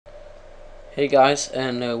Hey guys,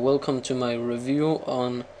 and welcome to my review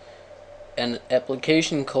on an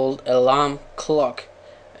application called Alarm Clock,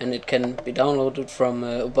 and it can be downloaded from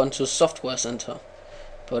Ubuntu Software Center.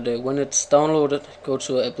 But when it's downloaded, go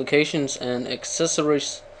to Applications and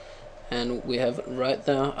Accessories, and we have it right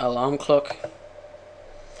there, Alarm Clock.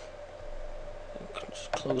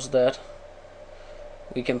 Just close that.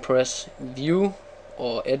 We can press View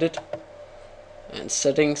or Edit, and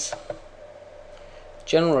Settings,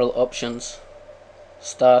 General Options,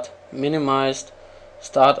 Start Minimized,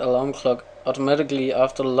 Start Alarm Clock automatically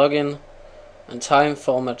after login, and Time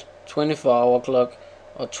Format 24-hour clock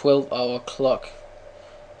or 12-hour clock.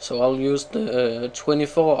 So I'll use the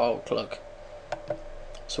 24-hour clock.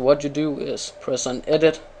 So what you do is press on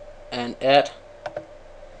Edit and Add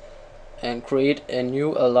and create a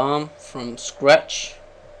new alarm from scratch.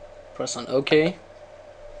 Press on OK,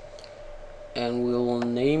 and we will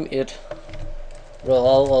name it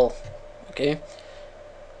okay.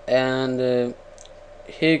 And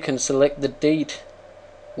here you can select the date,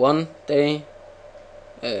 one day,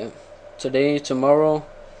 today, tomorrow.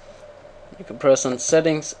 You can press on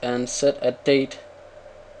Settings and set a date.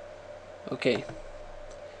 Okay.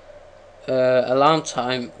 Alarm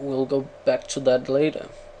time, we'll go back to that later,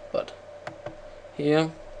 but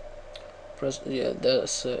here press,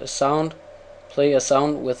 there's a sound, play a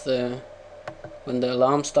sound with when the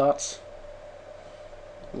alarm starts.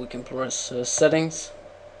 We can press Settings.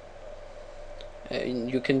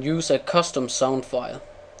 You can use a custom sound file,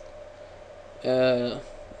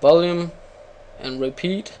 volume and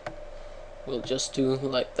repeat. We'll just do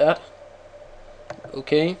like that.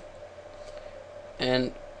 Okay.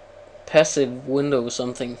 And passive window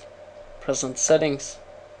something, press on Settings,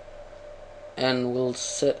 and we'll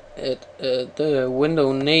set it the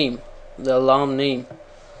window name, the alarm name.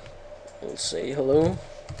 We'll say hello,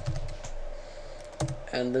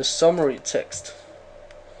 and the summary text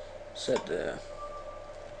set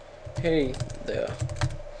hey there.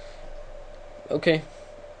 Okay,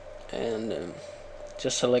 and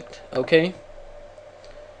just select OK,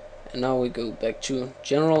 and now we go back to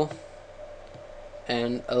General,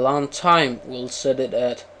 and alarm time we'll set it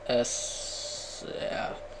at as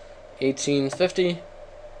 1850,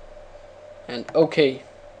 and OK.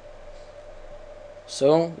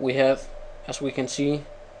 So we have, as we can see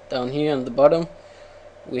down here on the bottom,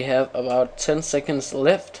 we have about 10 seconds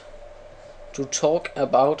left to talk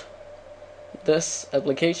about this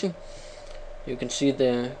application. You can see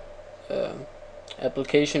the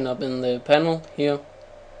application up in the panel here.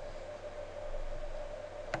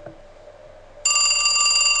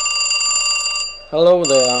 Hello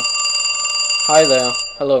there. Hi there.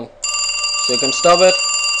 Hello. So you can stop it.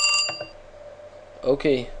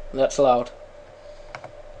 Okay, that's loud.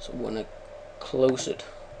 So we're gonna close it.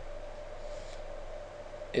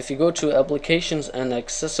 If you go to Applications and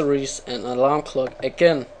Accessories and Alarm Clock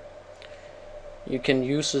again, you can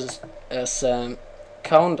use it as a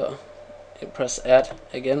counter. You press Add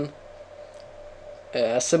again.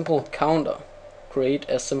 A simple counter. Create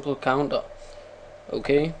a simple counter.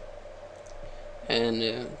 Okay.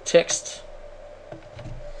 And text,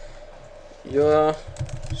 you're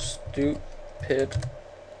stupid.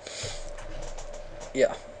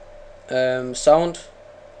 Yeah. Sound,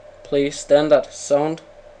 play standard sound,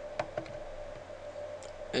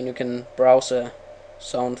 and you can browse a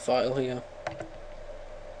sound file here.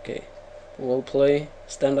 Okay, we'll play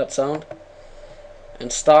standard sound,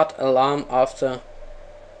 and start alarm after,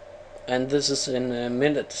 and this is in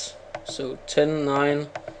minutes, so 10, 9,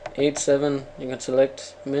 8, 7. You can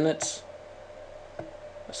select minutes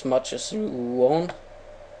as much as you want.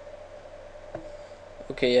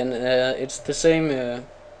 Okay, and it's the same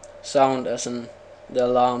sound as in the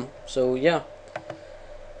alarm, so yeah.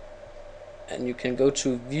 And you can go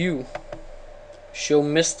to View, Show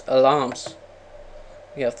Missed Alarms.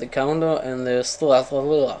 We have the counter and the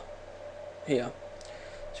here.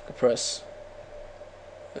 So you can press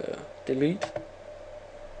delete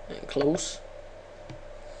and close,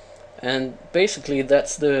 and basically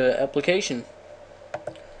that's the application.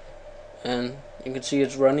 And you can see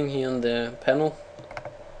it's running here in the panel,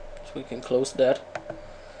 so we can close that.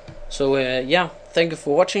 So yeah, thank you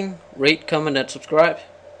for watching. Rate, comment and subscribe,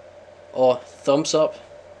 or thumbs up.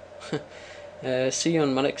 See you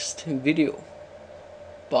on my next video.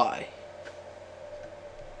 Bye.